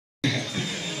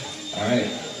Alright,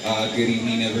 good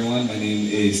evening everyone. My name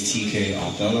is TK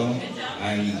Othello.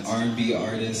 I'm an R&B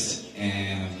artist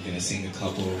and I'm going to sing a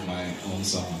couple of my own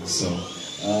songs. So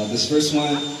this first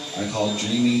one I call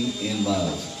Dreaming in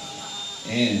Love.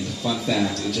 And fun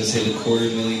fact, it just hit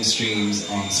 250,000 streams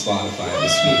on Spotify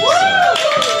this week.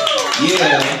 So,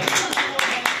 yeah.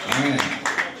 Alright.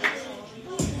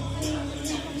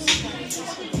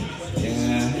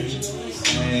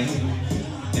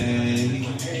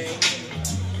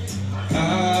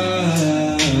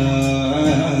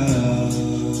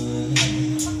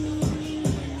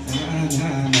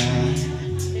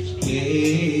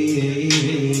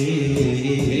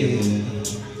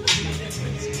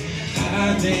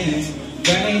 I've been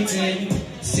writing,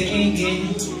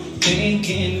 singing,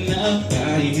 thinking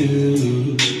about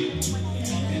you.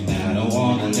 And I don't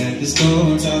wanna let this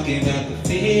go. Talking about the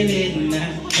feeling I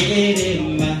get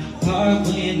in my heart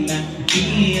when I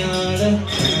be all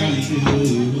around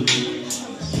you.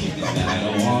 And I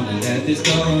don't wanna let this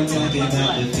go. Talking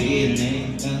about the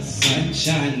feeling of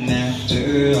sunshine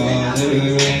after all the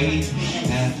rain,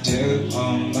 after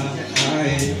all my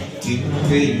heart you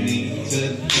really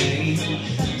today.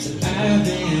 So I've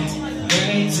been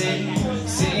writing,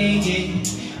 singing,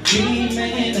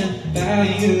 dreaming about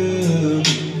you.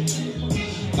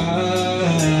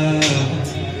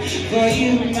 For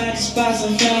you might just buy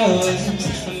some flowers.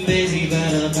 I'm busy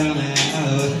but about an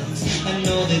hour. I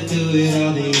know they do it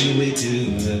all, that you would do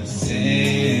the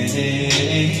same.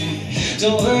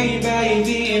 Don't worry about you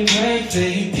being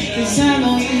perfect, 'cause I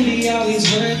know you'll be always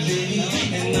worth it.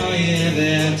 And all you ever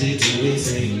have to do is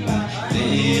say my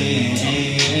name.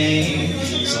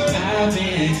 So I've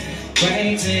been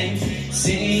writing,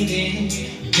 singing,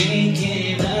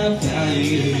 thinking about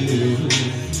you.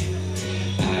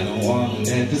 I don't wanna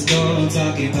let this go. I'm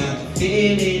talking about the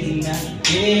feeling I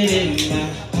get in my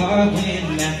heart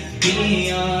when I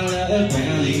be all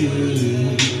around you.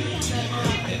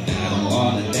 And I don't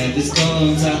wanna let this go.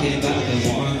 I'm talking about the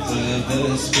warmth of the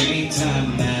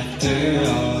springtime after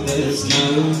all the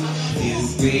snow. You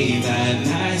breathe at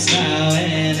night now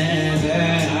whenever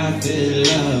I feel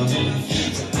low.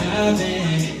 So I've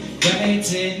been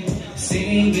writing,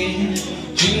 singing,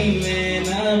 dreaming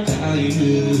about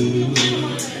you.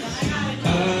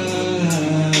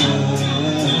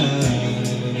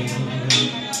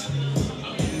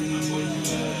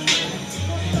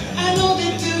 I know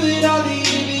they do it all, they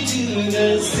really do the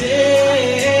same.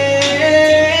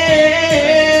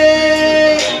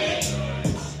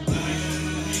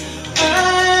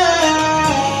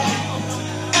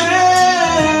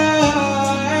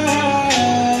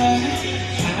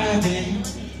 I've been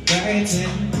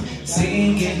writing,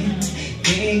 singing,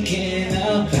 thinking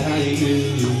about you.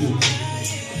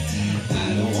 I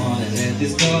don't wanna let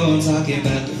this go. I'm talking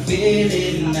about the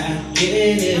feeling I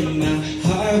get in my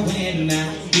heart when I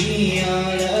be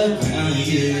all around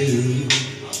you.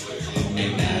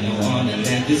 And I don't wanna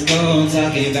let this go. I'm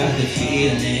talking about the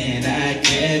feeling I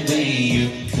get when you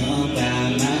come by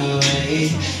my way.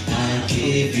 I'll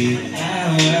give you my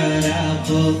word, I'll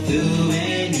pull through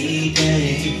any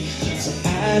day. So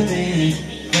I've been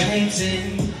writing,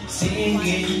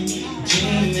 singing,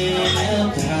 dreaming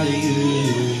about you.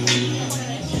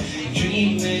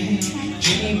 Dreaming,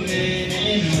 dreaming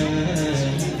in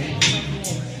love.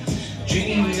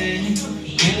 Dreaming,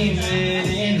 dreaming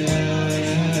in love.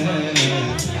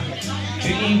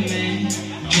 Dreaming,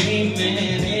 dreaming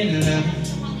in love.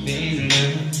 In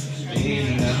love, in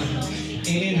love,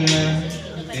 in love,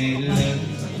 in love.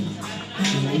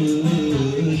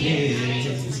 Ooh, yeah,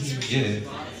 yeah,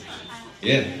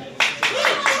 yeah.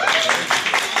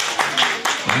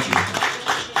 Thank you.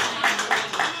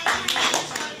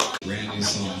 Brand new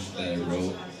song that I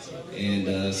wrote, and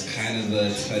it's kind of a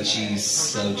touchy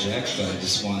subject, but I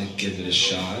just want to give it a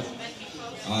shot.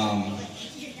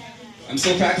 I'm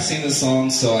still practicing the song,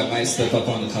 so I might step up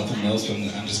on a couple notes, but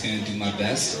I'm just going to do my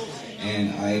best.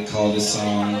 And I call this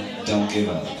song Don't Give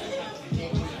Up.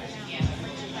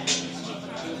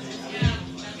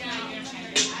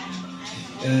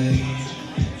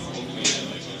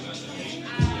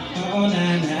 Oh,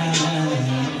 na, na, na,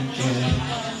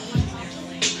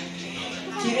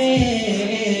 yeah,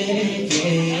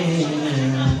 yeah.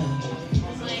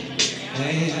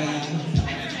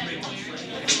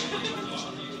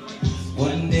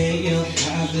 One day you'll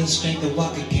have the strength to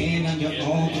walk again on your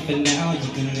own, but for now you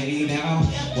can lay down.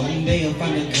 One day you'll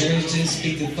find the courage to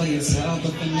speak up for yourself,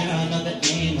 but for now, know the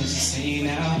name what you say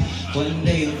now. One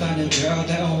day you'll find a girl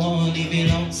that won't leave you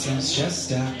lonesome.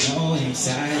 stressed out, no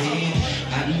anxiety.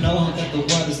 I know that the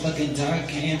world is looking dark,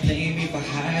 can't blame me for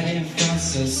hiding from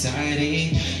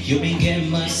society. You ain't getting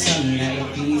much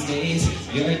sunlight these days.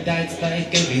 Your diet's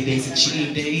like every day's a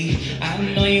cheat day. I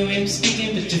know you ain't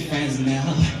speaking with your friends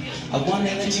now. I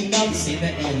wanna let you know this ain't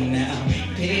the end now.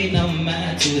 Pay no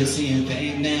mind to the seeing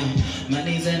pain now.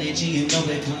 Money's energy, you know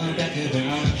it come back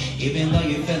around. Even though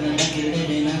you're feeling like you're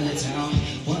living out of town,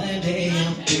 one day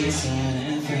you'll be sad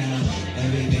and frown.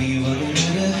 Everything will get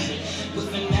better, but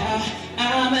for now,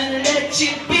 I'ma let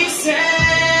you be sad.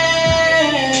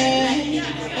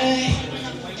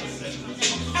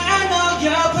 I know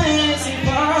your plans ain't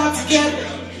far together.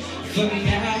 For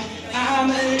now,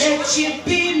 I'ma let you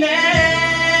be mad.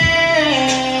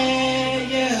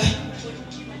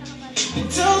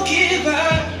 Don't give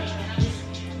up,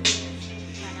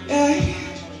 yeah.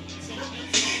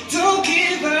 Don't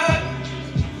give up,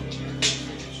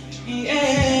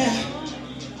 yeah.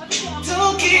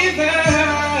 Don't give up,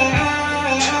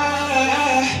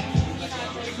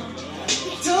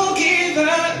 don't give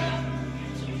up,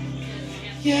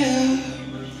 yeah.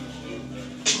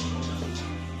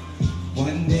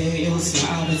 One day you'll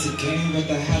smile once again, but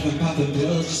they're having popping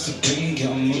pills just to bring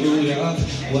your mood up.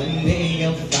 One day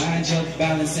you'll find your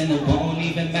balance and it won't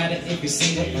even matter if you're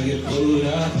single or you're booed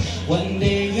up. One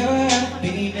day your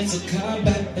happiness will come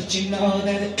back, but you know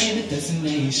that it ain't a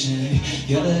destination.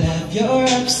 You'll have your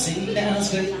ups and downs,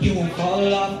 but you won't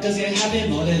fall off cause you're having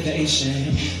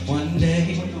motivation. One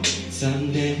day,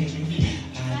 someday,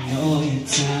 I know your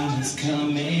time is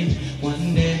coming.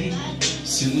 One day,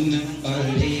 sooner or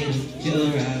later,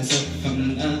 you'll rise up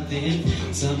from nothing.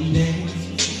 Someday,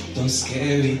 those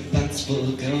scary thoughts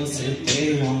will go till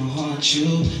they won't haunt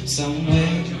you.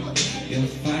 Somewhere, you'll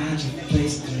find your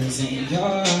place, cause in your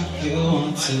heart you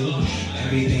want to.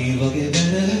 Everything will get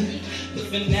better, but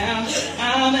for now,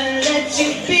 I'ma let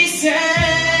you be sad.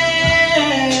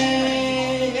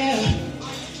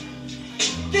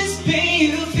 This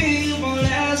pain you feel won't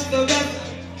last forever.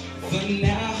 For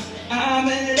now, I'ma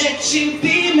let you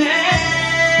be mad,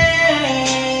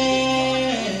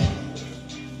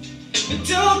 but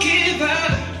don't give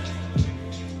up,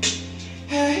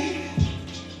 hey,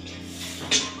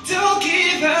 don't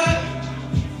give up,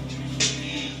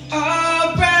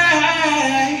 alright,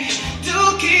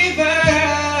 don't give up,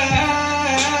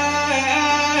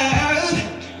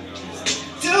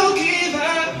 don't give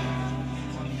up,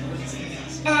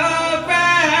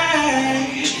 alright,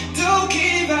 don't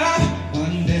give up.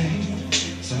 One day,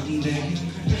 someday,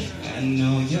 I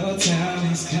know your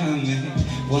time is coming.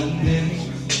 One day,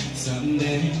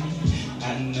 someday,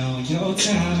 I know your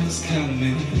time is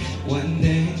coming. One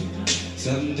day,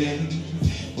 someday,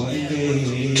 one day,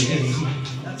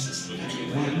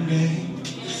 one day,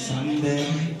 someday.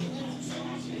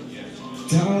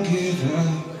 Don't give up.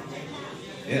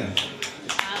 Yeah.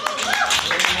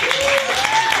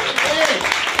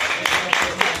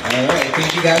 All right,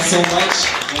 thank you guys so much.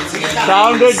 Once again,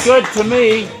 sounded good to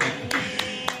me.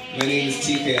 My name is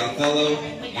TK Othello,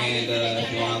 and if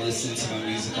you want to listen to my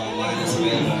music online, it's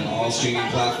available on all streaming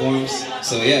platforms.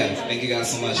 So yeah, thank you guys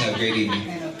so much. Have a great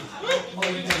evening.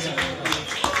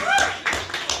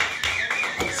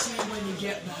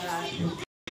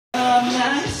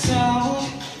 My soul,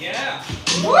 yeah.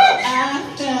 I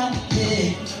found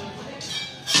it.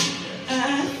 I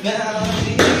found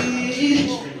it.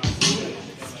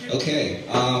 Okay,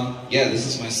 yeah, this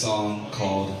is my song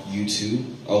called You Too.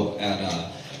 Oh, and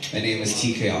my name is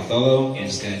TK Othello. I'm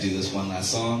just gonna do this one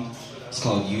last song. It's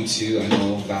called You Too. I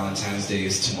know Valentine's Day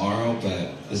is tomorrow,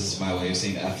 but this is my way of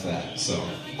saying F that. So,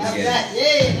 let's get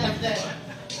it. Yeah, F that.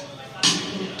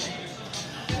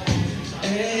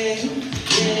 Hey,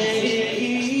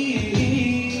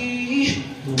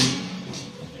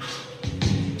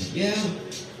 yeah.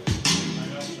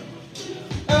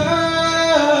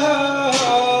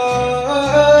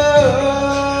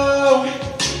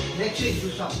 Next week, do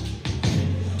something.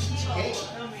 Okay?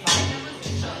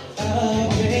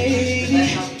 Baby,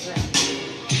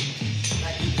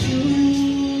 you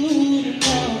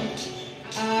know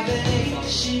I believe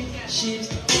she's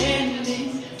ending,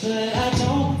 but I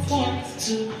don't want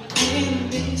to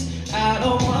end this. I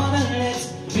don't wanna let's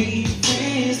be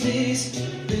friends this,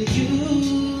 but you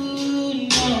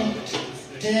know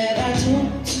that I do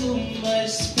too much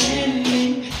spending,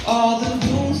 all the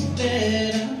rules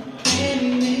that I'm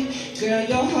bending. Girl,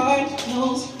 your heart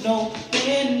knows no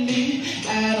bending.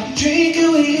 I don't drink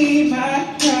away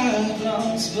my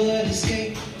problems, but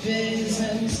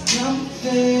escapism's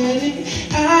comforting.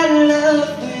 I love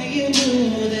when you do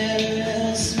that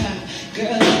little smile.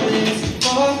 Girl, it's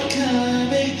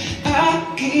forthcoming.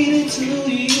 I'll get into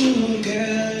you,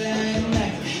 girl, at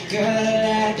night. Girl,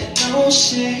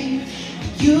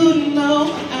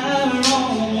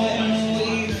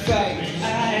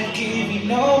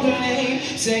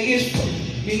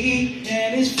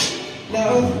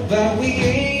 love, but we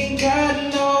ain't got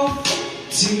no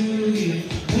to you.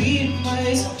 We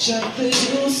must shut the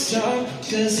doors off,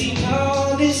 'cause you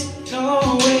know there's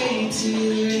no way to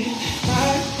live.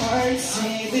 My heart's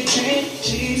in the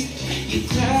trenches. You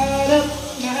cloud up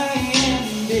my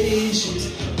ambitions.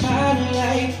 My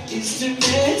life is too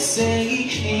messy,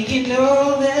 and you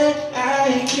know that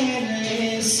I can't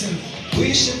listen.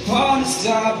 Wish upon a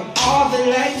star, but all the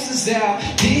lights is out.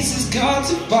 This has gone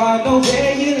too far, no way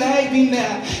you like me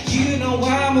now. You know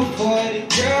I'm avoided,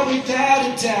 girl, without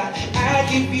a doubt. I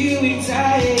give you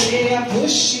anxiety, I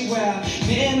push you out.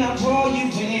 Man, I pull you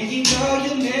in, you know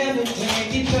you'll never win.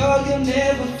 You know you'll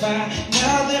never find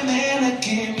another man like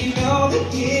him. You know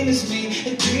that him is me,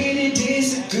 agree to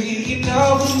disagree. You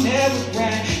know we'll never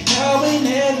rhyme, no, we'll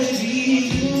never be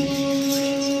you.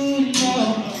 No,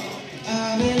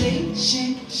 our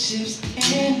relationships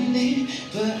ending,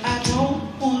 but I don't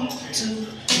want to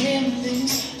end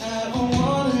this. I don't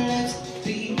want to let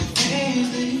be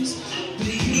friends,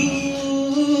 but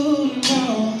you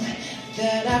know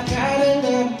that I gotta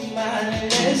learn my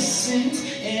lessons,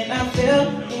 and I fell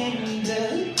in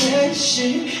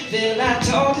depression. That I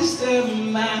don't deserve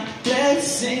my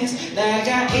blessings, like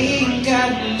I ain't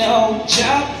got no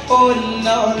job or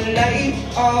no life.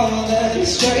 All the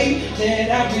straight that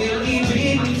I really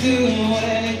been through,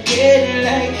 when I get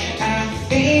like I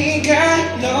ain't got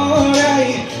no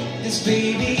right. 'Cause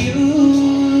baby, you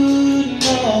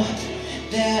know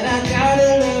that I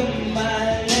gotta learn my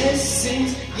lessons.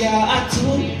 Yeah, I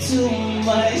took too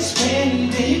much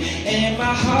spending, and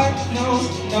my heart knows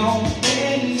no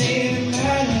ending.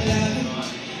 My love,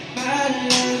 my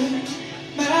love,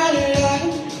 my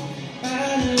love, my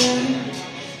love,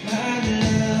 my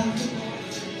love.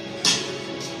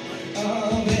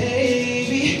 Oh,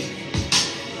 baby.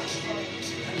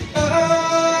 Oh,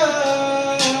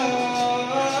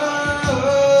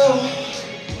 oh,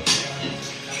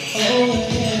 yeah.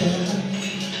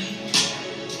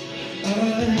 Oh,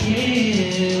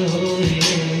 yeah. Oh,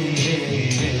 yeah.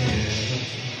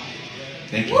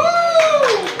 Thank you. Woo!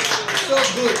 So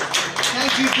good.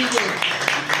 Thank you, DJ.